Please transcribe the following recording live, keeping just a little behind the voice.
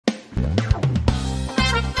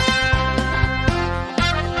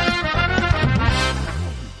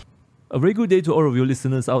A very good day to all of you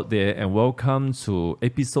listeners out there, and welcome to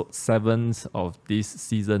episode 7 of this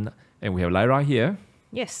season. And we have Lyra here.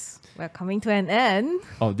 Yes, we're coming to an end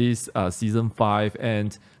Of this season 5.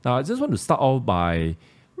 And now I just want to start off by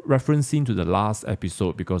referencing to the last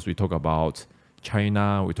episode because we talk about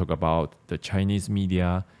China, we talk about the Chinese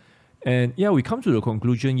media. And yeah, we come to the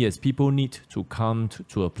conclusion, yes, people need to come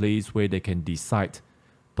to a place where they can decide.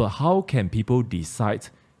 But how can people decide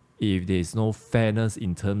if there is no fairness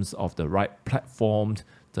in terms of the right platform,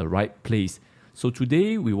 the right place? So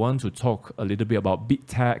today we want to talk a little bit about big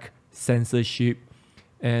tech, censorship,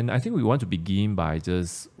 and I think we want to begin by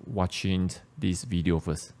just watching this video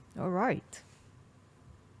first. All right.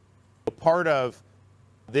 Part of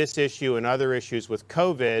this issue and other issues with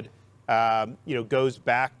COVID, goes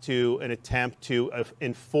back to an attempt to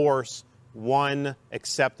enforce one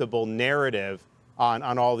acceptable narrative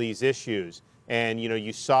on all these issues. And,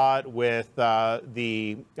 you saw it with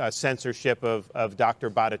the censorship of Dr.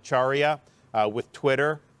 Bhattacharya with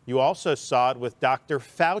Twitter. You also saw it with Dr.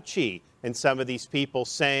 Fauci and some of these people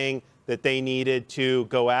saying that they needed to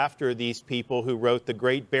go after these people who wrote the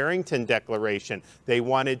Great Barrington Declaration. They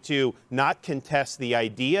wanted to not contest the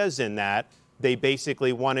ideas in that. They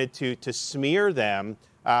basically wanted to smear them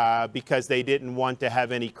because they didn't want to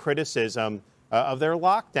have any criticism of their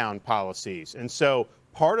lockdown policies. And so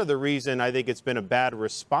part of the reason I think it's been a bad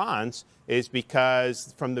response is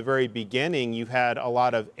because from the very beginning, you've had a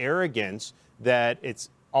lot of arrogance that it's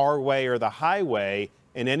our way or the highway,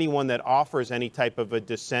 and anyone that offers any type of a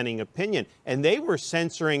dissenting opinion. And they were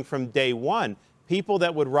censoring from day one. People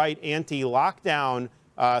that would write anti-lockdown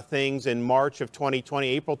things in March of 2020,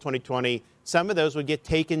 April 2020, some of those would get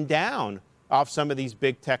taken down off some of these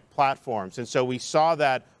big tech platforms. And so we saw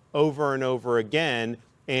that over and over again.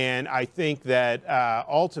 And I think that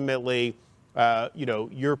ultimately,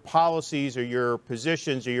 your policies or your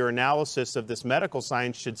positions or your analysis of this medical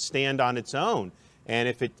science should stand on its own. And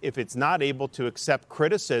if it's not able to accept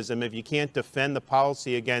criticism, if you can't defend the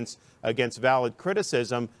policy against valid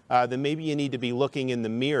criticism, then maybe you need to be looking in the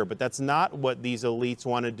mirror. But that's not what these elites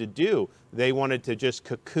wanted to do. They wanted to just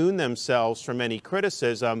cocoon themselves from any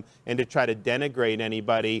criticism and to try to denigrate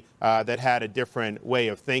anybody that had a different way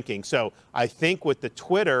of thinking. So I think with the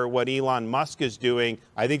Twitter, what Elon Musk is doing,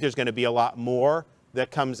 I think there's going to be a lot more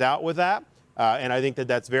that comes out with that. And I think that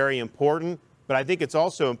that's very important. But I think it's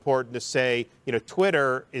also important to say,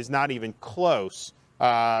 Twitter is not even close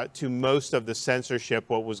to most of the censorship,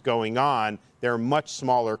 what was going on. They're a much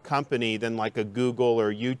smaller company than like a Google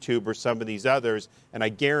or YouTube or some of these others. And I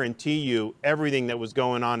guarantee you everything that was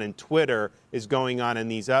going on in Twitter is going on in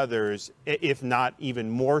these others, if not even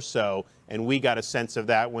more so. And we got a sense of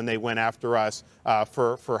that when they went after us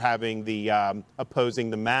for having the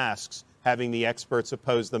opposing the masks, having the experts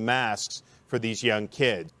oppose the masks for these young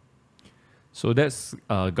kids. So that's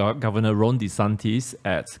Governor Ron DeSantis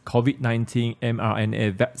at COVID-19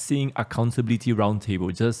 mRNA Vaccine Accountability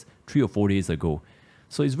Roundtable just 3 or 4 days ago.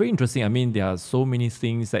 So it's very interesting. I mean, there are so many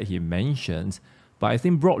things that he mentions, but I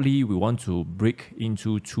think broadly we want to break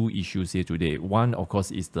into 2 issues here today. One, of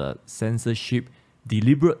course, is the censorship,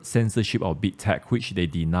 deliberate censorship of big tech, which they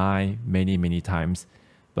deny many, many times.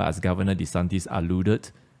 But as Governor DeSantis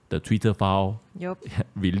alluded, the Twitter file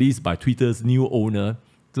released by Twitter's new owner,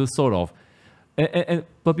 just sort of.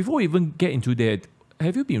 But before we even get into that,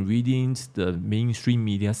 have you been reading the mainstream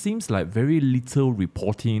media? Seems like very little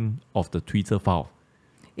reporting of the Twitter file.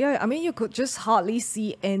 Yeah, I mean, you could just hardly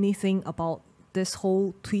see anything about this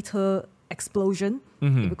whole Twitter explosion,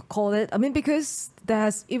 if we could call it. I mean, because there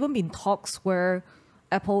has even been talks where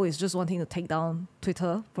Apple is just wanting to take down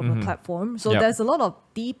Twitter from the platform. So there's a lot of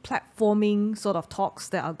deplatforming sort of talks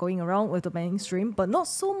that are going around with the mainstream, but not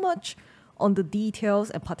so much on the details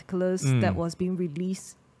and particulars that was being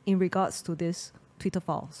released in regards to this Twitter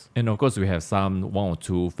files. And of course, we have one or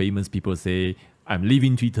two famous people say, I'm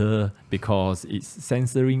leaving Twitter because it's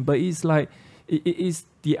censoring. But it's like, it is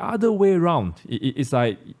the other way around. It's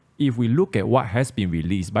like, if we look at what has been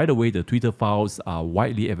released, by the way, the Twitter files are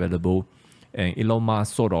widely available. And Elon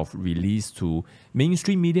Musk sort of released to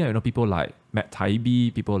mainstream media, people like Matt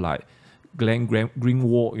Taibbi, people like Glenn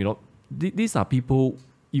Greenwald, these are people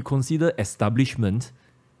you consider establishment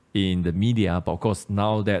in the media, but of course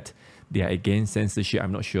now that they are against censorship,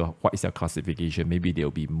 I'm not sure what is their classification. Maybe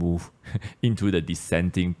they'll be moved into the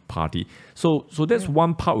dissenting party. So that's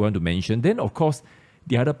one part we want to mention. Then of course,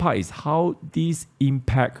 the other part is how these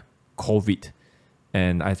impact COVID.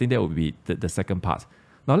 And I think that would be the second part.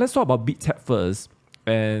 Now let's talk about big tech first.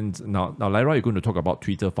 And now Lyra, you're going to talk about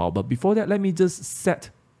Twitter file. But before that, let me just set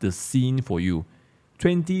the scene for you.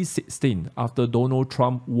 2016, after Donald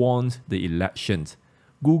Trump won the elections,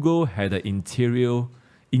 Google had an internal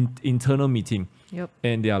meeting. Yep.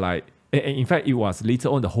 And they are like, and in fact, it was later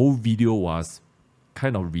on, the whole video was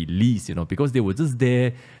kind of released, because they were just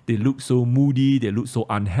there. They looked so moody. They looked so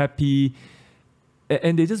unhappy.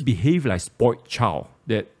 And they just behaved like spoiled child,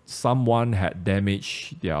 that someone had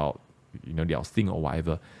damaged their thing or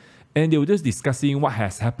whatever. And they were just discussing what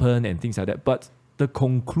has happened and things like that. But the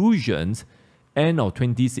conclusions, end of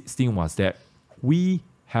 2016, was that we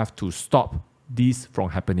have to stop this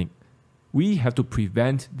from happening. We have to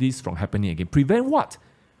prevent this from happening again. Prevent what?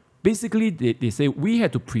 Basically, they say we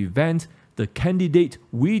have to prevent the candidate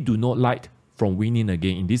we do not like from winning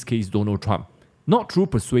again. In this case, Donald Trump. Not through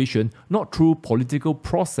persuasion, not through political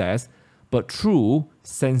process, but through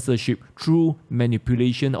censorship, through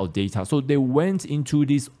manipulation of data. So they went into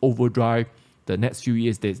this overdrive the next few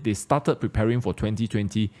years. They started preparing for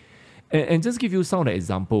 2020. And just give you some of the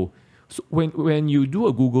example. So when you do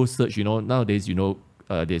a Google search, nowadays,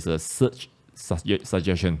 there's a search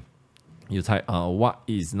suggestion. You type what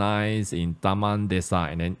is nice in Taman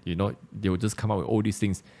Desa, and then they will just come up with all these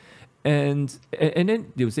things. And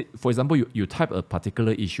then they will say, for example, you type a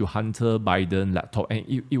particular issue, Hunter Biden laptop,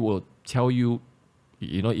 and it will tell you,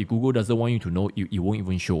 if Google doesn't want you to know, it won't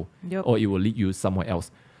even show. Yep. Or it will lead you somewhere else.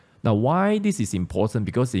 Now, why this is important?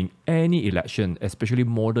 Because in any election, especially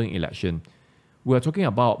modern election, we're talking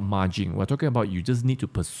about margin. We're talking about you just need to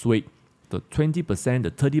persuade the 20%, the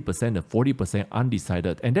 30%, the 40%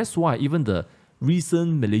 undecided. And that's why even the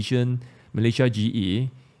recent Malaysia GE,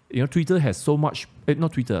 Twitter has so much,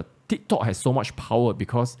 not Twitter, TikTok has so much power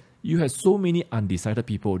because you have so many undecided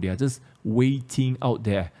people. They are just waiting out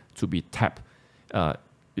there to be tapped,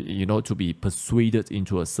 to be persuaded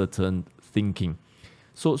into a certain thinking.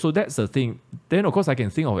 So that's the thing. Then, of course, I can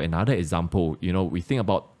think of another example. We think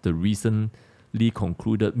about the recently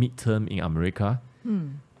concluded midterm in America.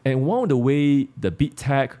 And one of the way the big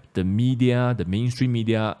tech, the media, the mainstream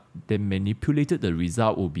media, they manipulated the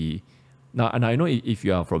result will be... Now, and I know if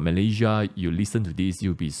you are from Malaysia, you listen to this,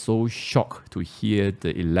 you'll be so shocked to hear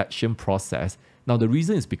the election process. Now, the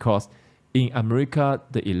reason is because in America,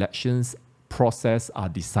 the elections process are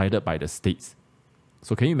decided by the states.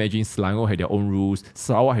 So can you imagine Selangor had their own rules,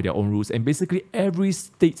 Sarawak had their own rules, and basically every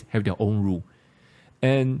state have their own rule.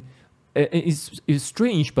 And it's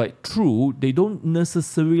strange, but true, they don't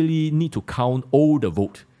necessarily need to count all the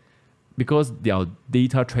vote because their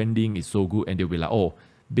data trending is so good, and they'll be like, oh,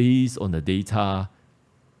 based on the data,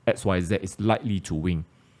 XYZ is likely to win.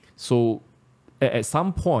 So at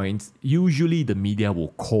some point, usually the media will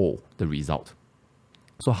call the result.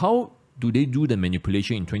 So how do they do the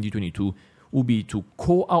manipulation in 2022? Will be to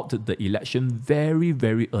call out the election very,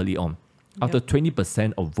 very early on, after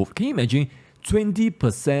 20% of vote. Can you imagine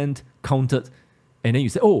 20% counted, and then you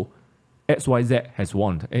say, oh, XYZ has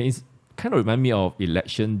won. And it's kind of remind me of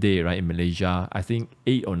election day, right, in Malaysia. I think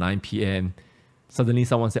 8 or 9 p.m., suddenly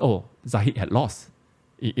someone said, oh, Zahid had lost.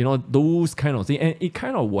 Those kind of things. And it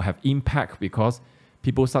kind of will have impact because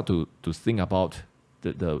people start to think about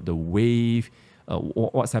the wave,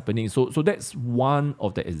 what's happening. So that's one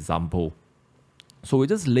of the example. So we're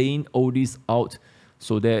just laying all this out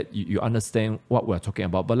so that you understand what we're talking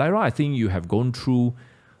about. But Lyra, I think you have gone through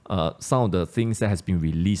some of the things that has been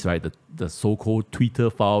released, right? The so-called Twitter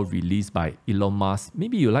file released by Elon Musk.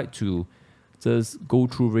 Maybe you'd like to just go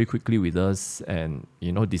through very quickly with us and,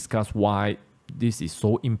 discuss why this is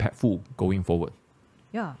so impactful going forward.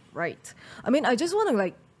 Yeah, right. I mean, I just want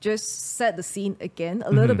to just set the scene again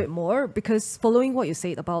a little bit more, because following what you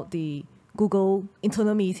said about the Google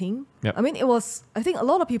internal meeting, Yep. I mean, I think a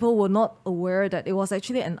lot of people were not aware that it was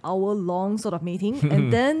actually an hour-long sort of meeting.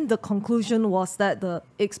 And then the conclusion was that the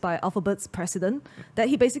X by Alphabet's president, that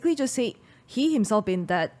he basically just said he himself being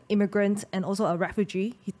that immigrant and also a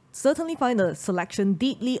refugee, he certainly find the selection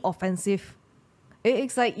deeply offensive.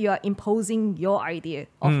 It's like you are imposing your idea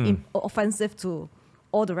of offensive to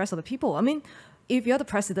all the rest of the people. I mean, if you're the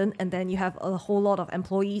president and then you have a whole lot of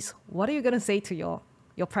employees, what are you going to say to your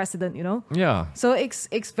president, Yeah. So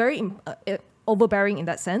it's very overbearing in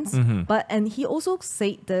that sense. And he also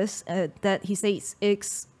said this, that he says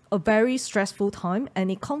it's a very stressful time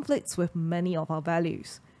and it conflicts with many of our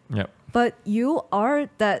values. Yep. But you are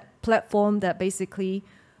that platform that basically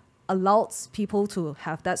allows people to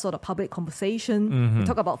have that sort of public conversation. You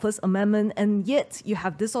talk about First Amendment, and yet you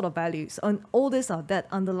have this sort of values. And all these are that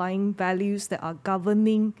underlying values that are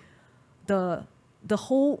governing the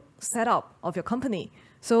whole setup of your company.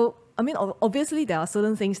 So, I mean, obviously there are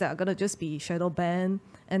certain things that are going to just be shadow banned.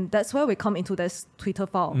 And that's where we come into this Twitter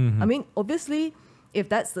file. I mean, obviously, if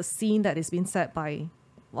that's the scene that is being set by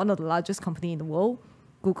one of the largest company in the world,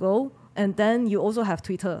 Google, and then you also have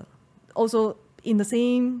Twitter. Also, in the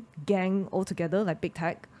same gang altogether, like big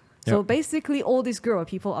tech. So Yep. basically, all this group of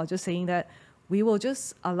people are just saying that we will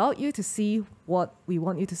just allow you to see what we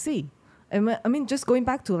want you to see. And I mean, just going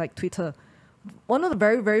back to like Twitter, one of the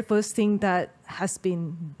very, very first thing that has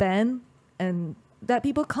been banned and that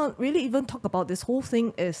people can't really even talk about this whole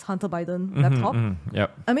thing is Hunter Biden laptop.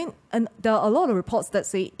 Yep. I mean, and there are a lot of reports that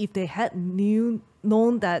say if they had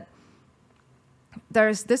known that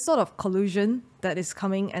there's this sort of collusion that is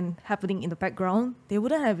coming and happening in the background, they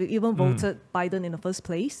wouldn't have even voted Biden in the first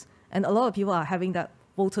place. And a lot of people are having that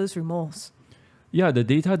voters' remorse. Yeah, the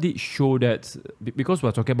data did show that because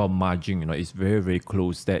we're talking about margin, it's very, very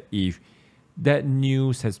close, that if that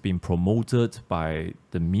news has been promoted by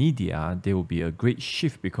the media, there will be a great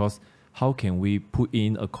shift, because how can we put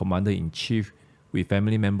in a commander-in-chief with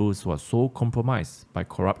family members who are so compromised by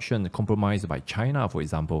corruption, compromised by China, for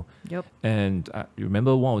example? Yep. And you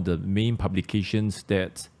remember one of the main publications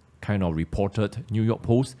that kind of reported New York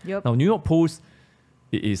Post? Yep. Now, New York Post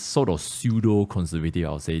is sort of pseudo-conservative,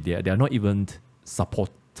 I'll say. They are not even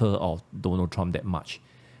supporter of Donald Trump that much.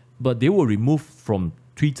 But they were removed from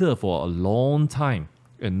Twitter for a long time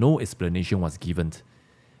and no explanation was given.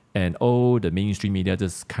 And all the mainstream media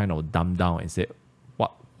just kind of dumbed down and said,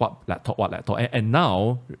 what laptop? And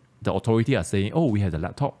now the authority are saying, oh, we have the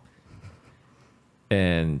laptop.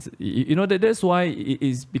 And that's why it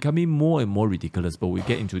is becoming more and more ridiculous, but we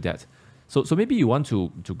get into that. So maybe you want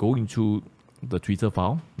to go into the Twitter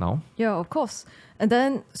file now? Yeah, of course. And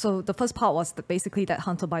then, so the first part was basically that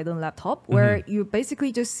Hunter Biden laptop, where you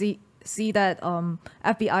basically just see that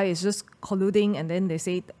FBI is just colluding, and then they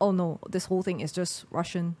say, oh no, this whole thing is just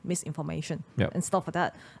Russian misinformation and stuff like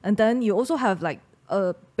that. And then you also have like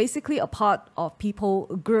basically a part of people,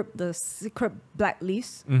 a group, the secret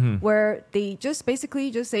blacklist, where they just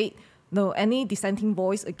basically just say, no, any dissenting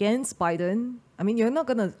voice against Biden, I mean, you're not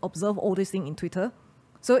going to observe all this thing in Twitter.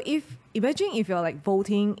 So imagine if you're like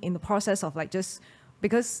voting in the process of like just,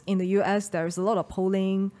 because in the US there's a lot of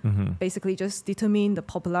polling, basically just determine the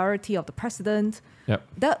popularity of the president. Yep.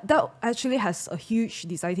 That actually has a huge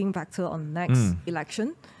deciding factor on the next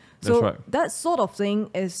election. So That's right. that sort of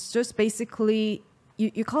thing is just basically,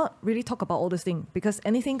 you can't really talk about all this thing, because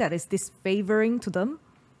anything that is disfavoring to them,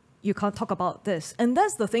 you can't talk about this. And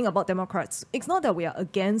that's the thing about Democrats. It's not that we are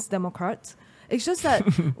against Democrats. It's just that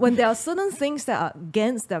when there are certain things that are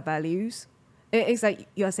against their values, it's like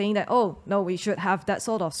you're saying that, oh, no, we should have that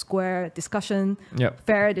sort of square discussion,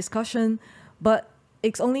 fair discussion, but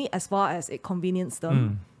it's only as far as it conveniences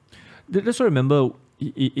them. Let's remember,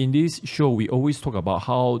 in this show, we always talk about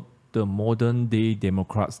how the modern day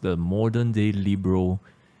Democrats, the modern day liberal,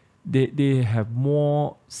 they have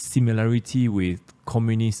more similarity with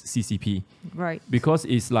communist CCP. Right. Because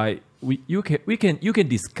it's like you can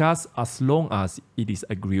discuss as long as it is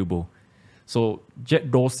agreeable. So Jack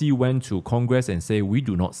Dorsey went to Congress and said, we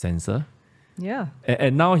do not censor. Yeah.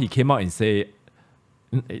 And now he came out and say,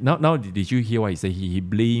 now did you hear what he said? He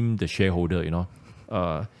blamed the shareholder,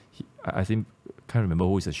 I think, can't remember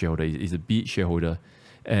who is the shareholder. He's a big shareholder.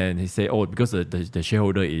 And he said, oh, because the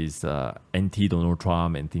shareholder is anti-Donald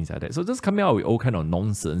Trump and things like that. So just coming out with all kind of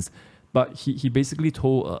nonsense. But he basically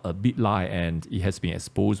told a big lie, and it has been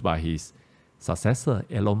exposed by his successor,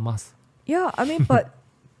 Elon Musk. Yeah, I mean, but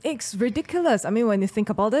it's ridiculous. I mean, when you think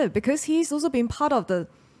about it, because he's also been part of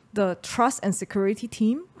the trust and security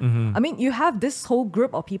team. I mean, you have this whole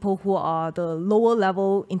group of people who are the lower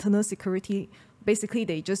level internal security. Basically,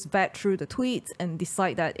 they just vet through the tweets and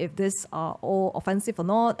decide that if these are all offensive or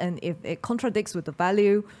not, and if it contradicts with the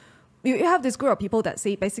value. You have this group of people that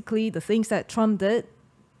say basically the things that Trump did,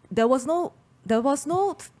 there was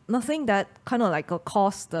nothing that kind of like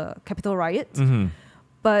caused the Capitol riot.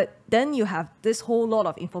 But then you have this whole lot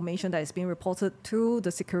of information that is being reported to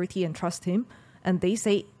the security and trust team, and they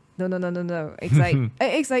say no.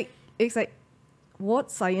 It's like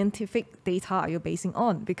what scientific data are you basing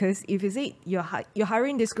on? Because if you say you're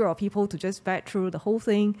hiring this group of people to just vet through the whole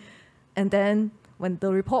thing, and then when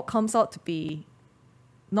the report comes out to be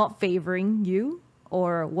not favoring you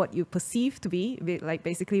or what you perceive to be, like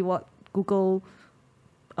basically what Google,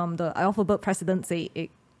 the Alphabet president say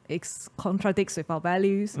it contradicts with our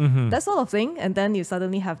values, that sort of thing, and then you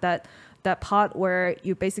suddenly have that part where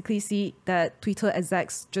you basically see that Twitter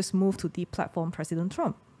execs just move to deplatform President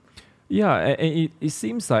Trump. Yeah, and it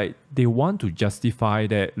seems like they want to justify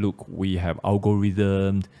that, look, we have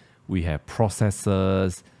algorithms, we have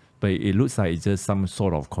processors, but it looks like it's just some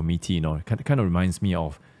sort of committee, It kind of reminds me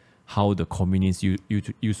of how the communists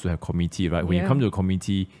used to have committee, right? When you come to a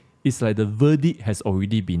committee, it's like the verdict has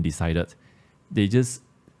already been decided. They just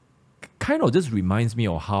kind of just reminds me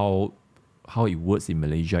of how how it works in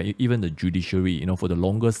Malaysia, even the judiciary, for the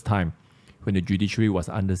longest time, when the judiciary was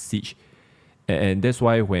under siege. And that's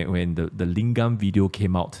why when the Lingam video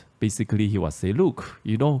came out, basically he was saying, look,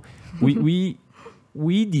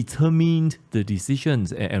 we determined the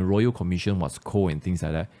decisions, and Royal Commission was cold and things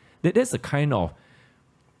like that. That's a kind of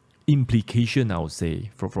implication, I would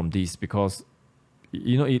say, from this, because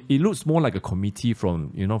it looks more like a committee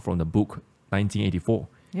from the book 1984.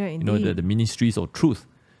 Yeah, indeed. The Ministries of Truth.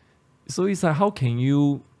 So it's like, how can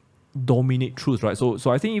you dominate truth, right? So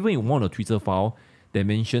I think even in one of the Twitter file, they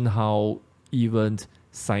mentioned how even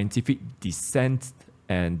scientific dissent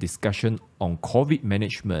and discussion on COVID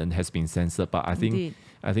management has been censored. But I think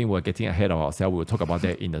we're getting ahead of ourselves. We'll talk about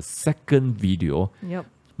that in the second video. Yep.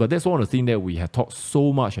 But that's one of the things that we have talked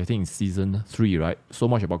so much, I think, in season 3, right? So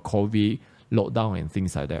much about COVID, lockdown, and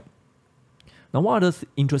things like that. Now, what are the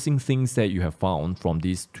interesting things that you have found from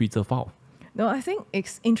this Twitter file? No, I think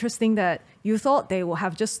it's interesting that you thought they will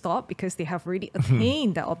have just stopped because they have already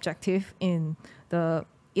attained their objective in the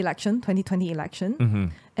 2020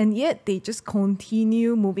 election, and yet they just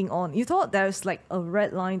continue moving on. You thought there's like a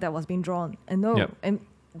red line that was being drawn, and no, and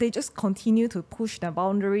they just continue to push the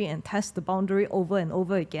boundary and test the boundary over and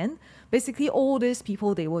over again. Basically, all these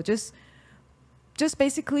people, they were just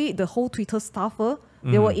basically the whole Twitter staffer,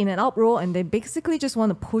 they were in an uproar, and they basically just want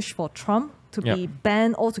to push for Trump to be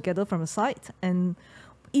banned altogether from the site. And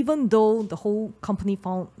even though the whole company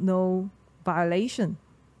found no violation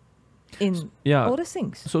in all these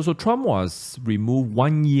things. So Trump was removed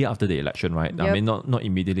 1 year after the election, right? I mean, not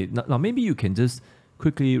immediately. Now, maybe you can just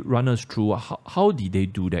quickly run us through how did they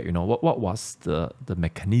do that? What was the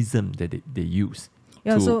mechanism that they used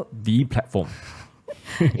to de-platform?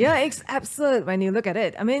 Yeah, it's absurd when you look at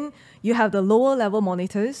it. I mean, you have the lower level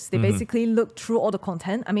monitors. They basically look through all the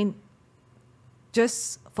content. I mean,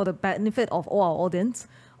 just for the benefit of all our audience,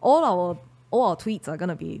 all our tweets are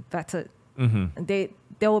gonna be vetted. And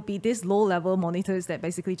there will be these low level monitors that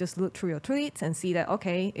basically just look through your tweets and see that,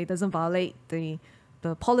 okay, it doesn't violate the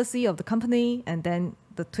policy of the company, and then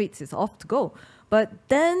the tweets is off to go. But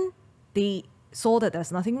then they saw that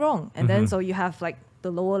there's nothing wrong, and then so you have like the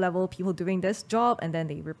lower level people doing this job, and then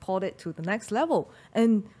they report it to the next level.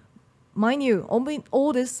 And mind you,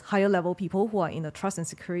 all these higher level people who are in the trust and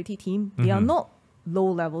security team, they are not low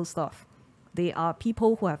level stuff. They are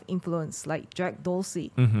people who have influence, like Jack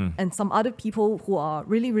Dorsey and some other people who are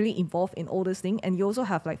really, really involved in all this thing. And you also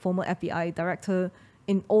have like former FBI director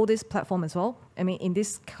in all this platform as well. I mean, in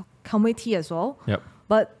this committee as well. Yep.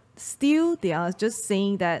 But still, they are just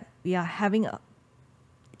saying that we are having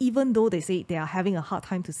even though they say they are having a hard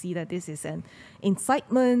time to see that this is an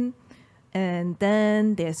incitement, and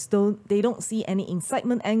then they don't see any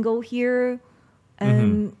incitement angle here.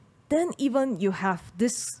 And then even you have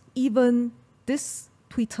this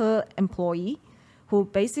Twitter employee who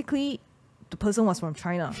basically, the person was from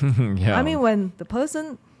China.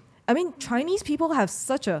 I mean, Chinese people have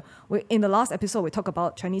such a, in the last episode, we talked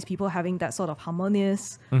about Chinese people having that sort of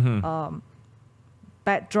harmonious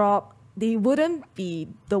backdrop. They wouldn't be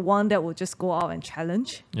the one that would just go out and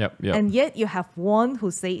challenge. And yet you have one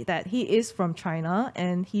who say that he is from China,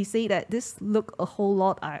 and he say that this look a whole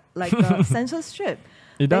lot like censorship.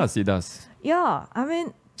 It does. Yeah, I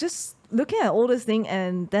mean, just looking at all this thing,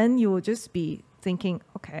 and then you will just be thinking,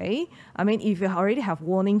 okay, I mean, if you already have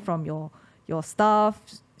warning from your staff,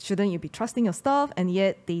 shouldn't you be trusting your staff? And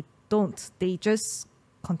yet they don't. They just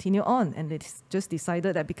continue on, and they just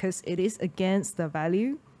decided that because it is against the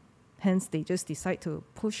value, hence they just decide to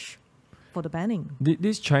push for the banning.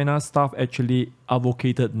 This China staff actually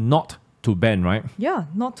advocated not to ban, right? Yeah,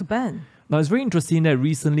 not to ban. Now, it's very interesting that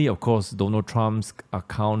recently, of course, Donald Trump's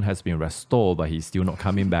account has been restored, but he's still not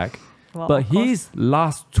coming back. Well, but his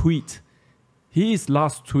last tweet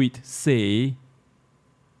say,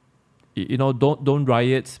 don't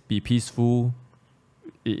riot, be peaceful.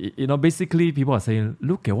 Basically, people are saying,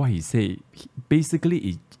 look at what he said.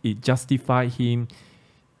 Basically, it justified him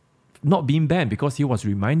not being banned because he was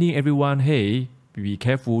reminding everyone, hey, be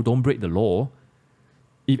careful, don't break the law.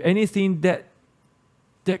 If anything, that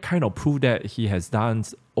kind of proved that he has done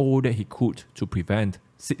all that he could to prevent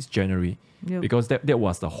 6th January. Because that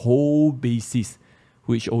was the whole basis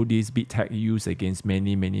which all these big tech use against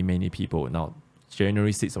many, many, many people. Now,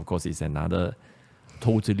 January 6th, of course, is another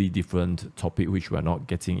totally different topic which we're not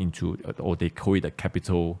getting into, or they call it a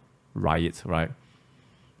capital riot, right?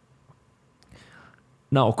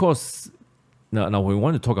 Now, of course, now we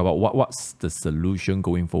want to talk about what's the solution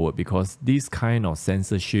going forward, because this kind of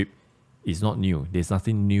censorship is not new. There's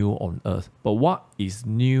nothing new on earth. But what is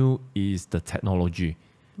new is the technology.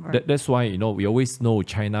 Right. That's why, we always know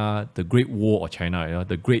China, the Great War of China,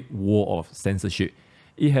 the Great War of censorship.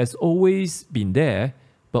 It has always been there,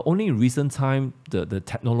 but only in recent time, the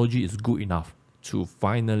technology is good enough to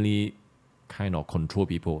finally kind of control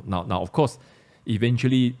people. Now, of course,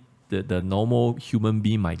 eventually the normal human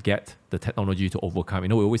being might get the technology to overcome. We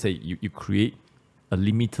always say you create a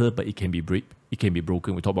limiter, but it can be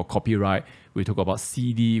broken. We talk about copyright, we talk about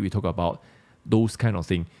CD, we talk about those kind of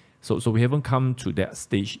things. So we haven't come to that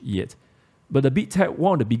stage yet. But the big tech,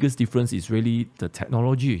 one of the biggest difference is really the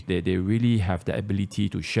technology. They really have the ability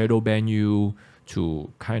to shadow ban you,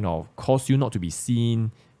 to kind of cause you not to be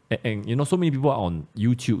seen. And so many people are on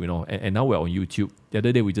YouTube, and now we're on YouTube. The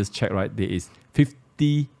other day we just checked, right? There is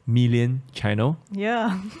 50 million channel.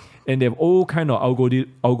 Yeah. And they have all kind of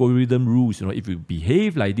algorithm rules. If you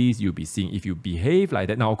behave like this, you'll be seen. If you behave like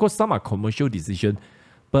that. Now, of course, some are commercial decisions,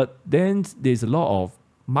 but then there's a lot of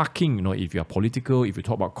marking, if you're political, if you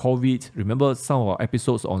talk about COVID. Remember some of our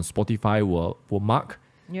episodes on Spotify were marked.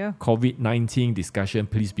 Yeah. COVID-19 discussion,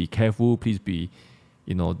 please be careful, please be,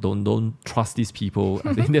 don't trust these people.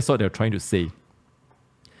 I think that's what they're trying to say.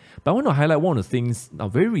 But I want to highlight one of the things, now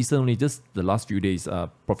very recently, just the last few days,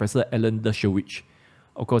 Professor Alan Dershowitz,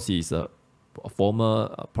 of course, he's a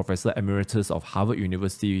former professor emeritus of Harvard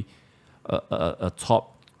University, a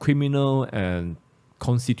top criminal and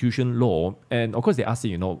constitution law. And of course, they ask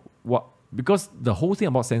you, because the whole thing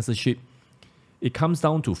about censorship, it comes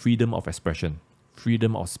down to freedom of expression,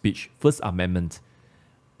 freedom of speech, First Amendment.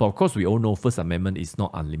 But of course, we all know First Amendment is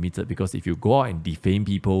not unlimited, because if you go out and defame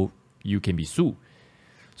people, you can be sued.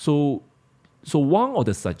 So one of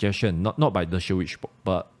the suggestions, not by Dershowitz,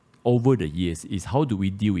 but over the years, is how do we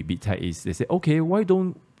deal with big tech? Is they say, okay, why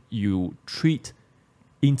don't you treat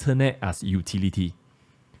internet as utility?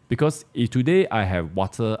 Because if today I have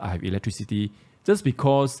water, I have electricity, just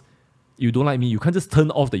because you don't like me, you can't just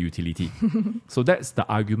turn off the utility. So that's the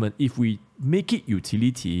argument. If we make it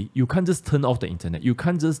utility, you can't just turn off the internet. You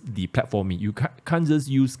can't just deplatform me. You can't just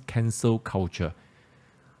use cancel culture.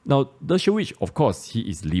 Now, Dershowitz, of course, he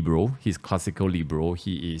is liberal. He's classical liberal.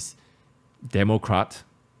 He is Democrat.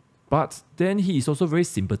 But then he is also very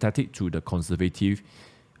sympathetic to the conservative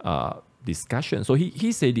discussion. So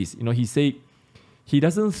he said this, he said he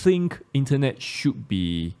doesn't think internet should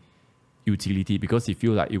be utility, because he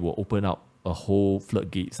feels like it will open up a whole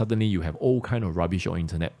floodgate. Suddenly you have all kind of rubbish on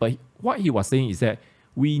internet. But what he was saying is that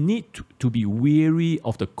we need to be wary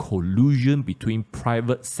of the collusion between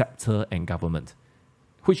private sector and government,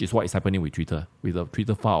 which is what is happening with Twitter, with the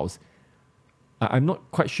Twitter files. I'm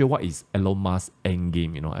not quite sure what is Elon Musk's end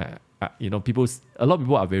game. A lot of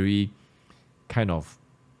people are very kind of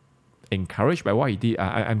encouraged by what he did.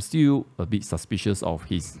 I'm still a bit suspicious of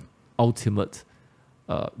his ultimate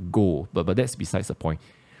goal, but that's besides the point.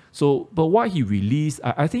 So, but what he released,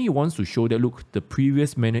 I think he wants to show that, look, the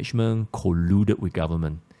previous management colluded with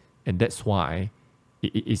government, and that's why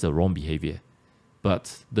it is a wrong behavior.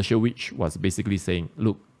 But Dershowitz was basically saying,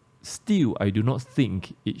 look, still, I do not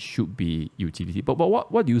think it should be utility. But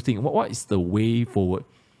what do you think? What is the way forward?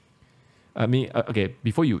 I mean, okay,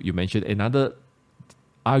 before you mentioned, another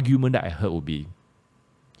argument that I heard would be,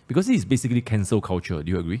 because this is basically cancel culture,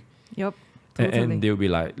 do you agree? Yep, totally. And they'll be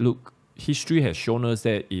like, look, history has shown us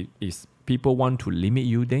that if people want to limit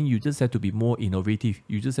you, then you just have to be more innovative.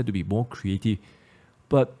 You just have to be more creative.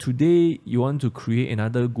 But today, you want to create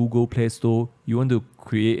another Google Play Store. You want to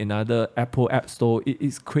create another Apple App Store.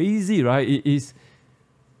 It's crazy, right? It is.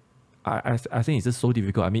 I think it's just so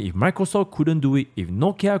difficult. I mean, if Microsoft couldn't do it, if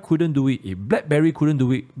Nokia couldn't do it, if BlackBerry couldn't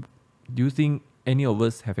do it, do you think any of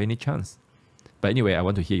us have any chance? But anyway, I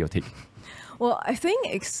want to hear your take. Well, I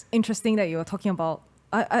think it's interesting that you're talking about.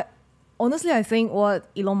 I honestly, I think what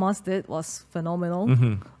Elon Musk did was phenomenal.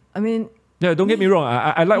 Mm-hmm. I mean, yeah, don't get me wrong.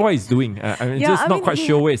 I like what he's doing. I'm just not quite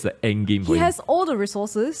sure where is the end game for him. He has all the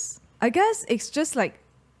resources. I guess it's just like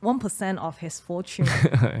 1% of his fortune.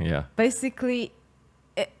 Yeah. Basically,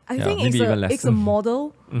 I think it's a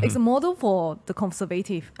model. Mm-hmm. It's a model for the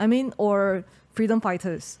conservative. I mean, or freedom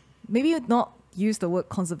fighters. Maybe not use the word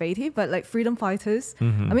conservative, but like freedom fighters.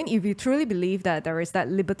 Mm-hmm. I mean, if you truly believe that there is that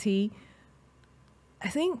liberty, I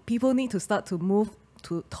think people need to start to move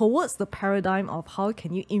towards the paradigm of how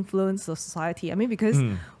can you influence the society. I mean, because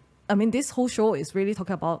this whole show is really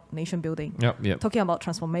talking about nation building, talking about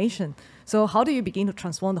transformation. So how do you begin to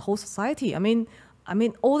transform the whole society? I mean,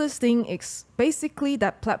 all this thing is basically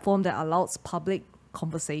that platform that allows public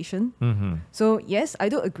conversation. Mm-hmm. So yes, I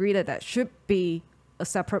do agree that should be a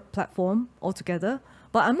separate platform altogether.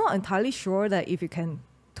 But I'm not entirely sure that if you can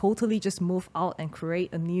totally just move out and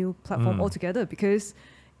create a new platform altogether, because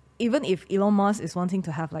even if Elon Musk is wanting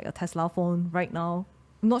to have like a Tesla phone right now,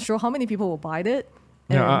 I'm not sure how many people will buy it.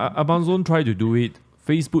 Yeah, Amazon tried to do it,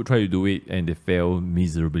 Facebook tried to do it, and they failed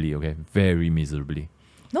miserably, okay? Very miserably.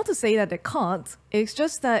 Not to say that they can't, it's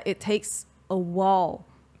just that it takes a while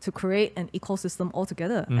to create an ecosystem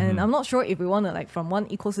altogether. And I'm not sure if we want to, like, from one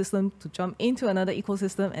ecosystem to jump into another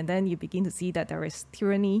ecosystem, and then you begin to see that there is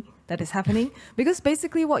tyranny that is happening. Because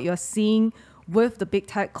basically what you're seeing with the big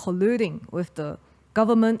tech colluding with the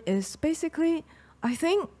government is basically, I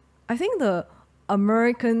think the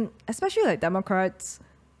American, especially like Democrats,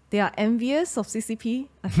 they are envious of CCP,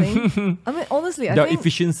 I think. I mean, honestly, I Their think...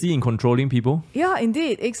 efficiency in controlling people. Yeah,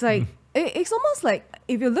 indeed. It's like, it's almost like,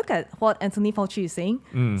 if you look at what Anthony Fauci is saying,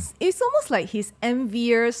 it's almost like he's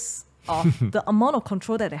envious of the amount of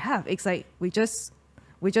control that they have. It's like, we just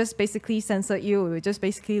basically censored you. We just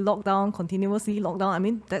basically lock down, continuously lock down. I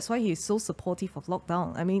mean, that's why he's so supportive of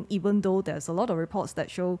lockdown. I mean, even though there's a lot of reports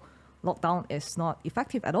that show lockdown is not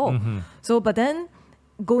effective at all. So, but then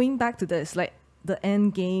going back to this, like the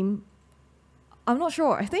end game, I'm not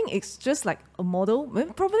sure. I think it's just like a model.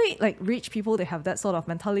 Maybe probably like rich people, they have that sort of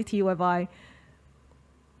mentality whereby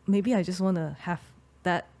maybe I just want to have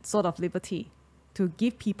that sort of liberty to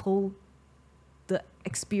give people the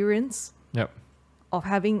experience of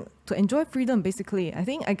having to enjoy freedom, basically.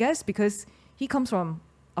 I guess because he comes from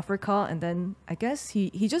Africa, and then I guess he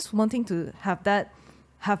just wanting to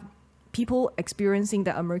have people experiencing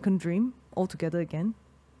that American dream all together again.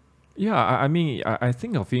 Yeah, I mean, I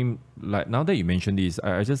think of him, like, now that you mentioned this,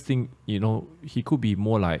 I just think, he could be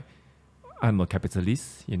more like, I'm a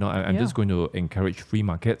capitalist, I'm just going to encourage free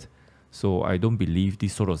market. So I don't believe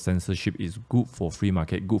this sort of censorship is good for free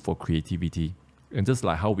market, good for creativity. And just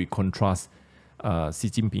like how we contrast Xi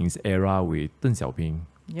Jinping's era with Deng Xiaoping,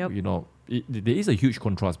 there is a huge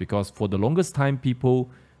contrast, because for the longest time,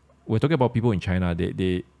 we're talking about people in China,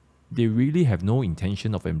 they really have no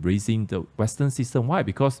intention of embracing the Western system. Why?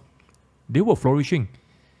 Because they were flourishing,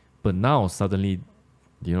 but now suddenly,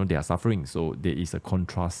 they are suffering. So there is a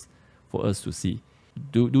contrast for us to see.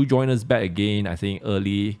 Do join us back again, I think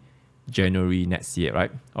early January next year,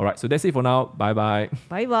 right? All right, so that's it for now. Bye-bye.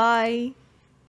 Bye-bye.